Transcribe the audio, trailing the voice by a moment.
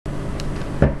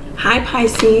Hi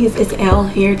Pisces, it's Elle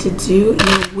here to do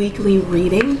your weekly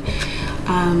reading.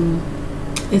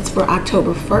 It's for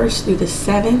October 1st through the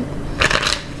 7th.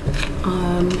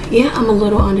 Yeah, I'm a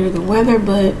little under the weather,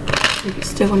 but we're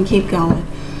still going to keep going.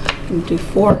 I'm going to do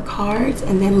 4 cards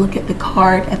and then look at the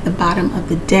card at the bottom of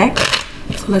the deck.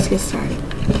 So let's get started.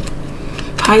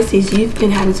 Pisces, you've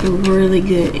been having some really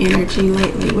good energy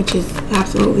lately, which is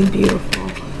absolutely beautiful.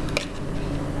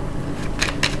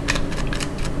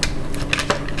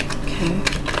 Okay.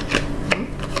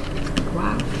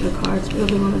 Wow, the cards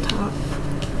really on the top.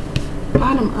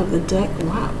 Bottom of the deck,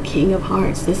 wow, King of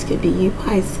Hearts. This could be you,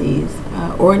 Pisces,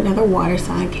 or another water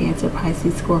sign, Cancer,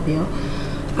 Pisces, Scorpio,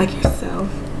 like yourself.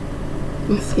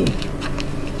 Let's see.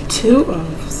 Two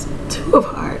of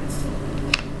Hearts,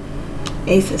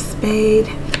 Ace of Spade,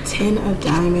 10 of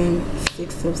Diamonds,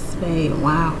 6 of Spade.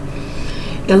 Wow.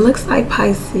 It looks like,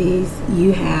 Pisces,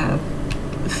 you have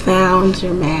found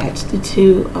your match. The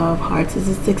 2 of Hearts is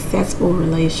a successful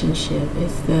relationship.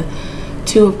 It's the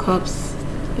 2 of Cups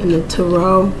in the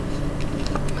Tarot.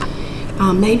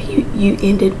 Maybe you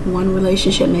ended one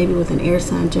relationship, maybe with an air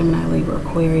sign, Gemini, Libra,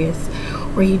 Aquarius,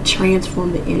 or you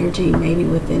transformed the energy maybe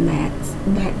within that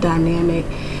dynamic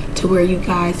to where you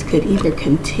guys could either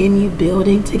continue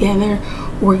building together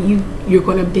or you're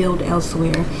going to build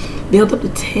elsewhere. Build up the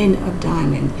 10 of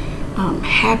Diamond.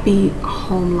 Happy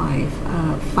home life,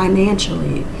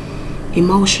 financially,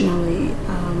 emotionally,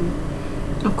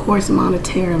 of course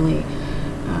monetarily,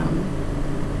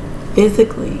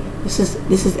 physically. This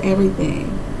is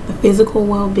everything. The physical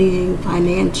well-being,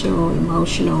 financial,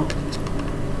 emotional.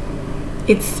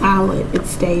 It's solid,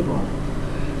 it's stable.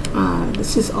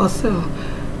 This is also,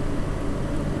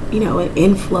 you know, an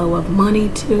inflow of money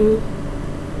too.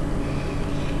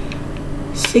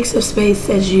 6 of Spades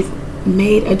says you've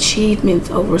made achievements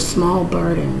over small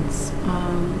burdens,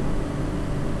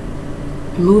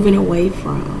 moving away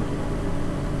from.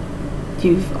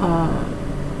 You've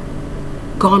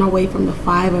gone away from the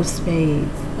 5 of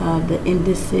Spades, the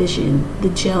indecision, the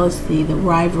jealousy, the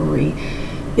rivalry,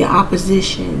 the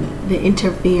opposition, the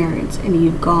interference, and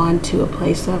you've gone to a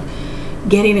place of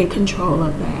getting in control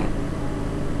of that.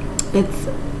 It's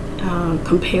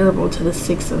comparable to the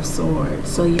 6 of Swords.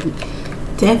 So you've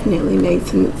definitely made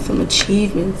some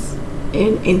achievements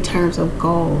in terms of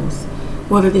goals.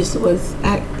 Whether this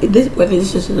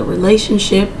is a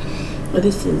relationship, or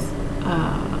this is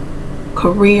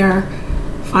career,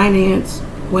 finance,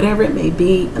 whatever it may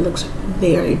be, it looks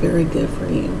very, very good for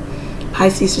you.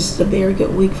 Pisces, this is a very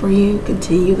good week for you.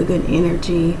 Continue the good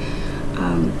energy.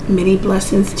 Many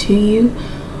blessings to you.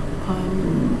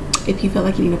 If you feel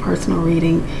like you need a personal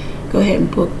reading, go ahead and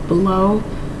book below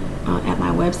at my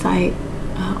website.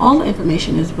 All the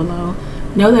information is below.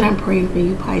 Know that I'm praying for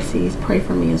you, Pisces. Pray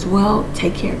for me as well.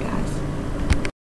 Take care, guys.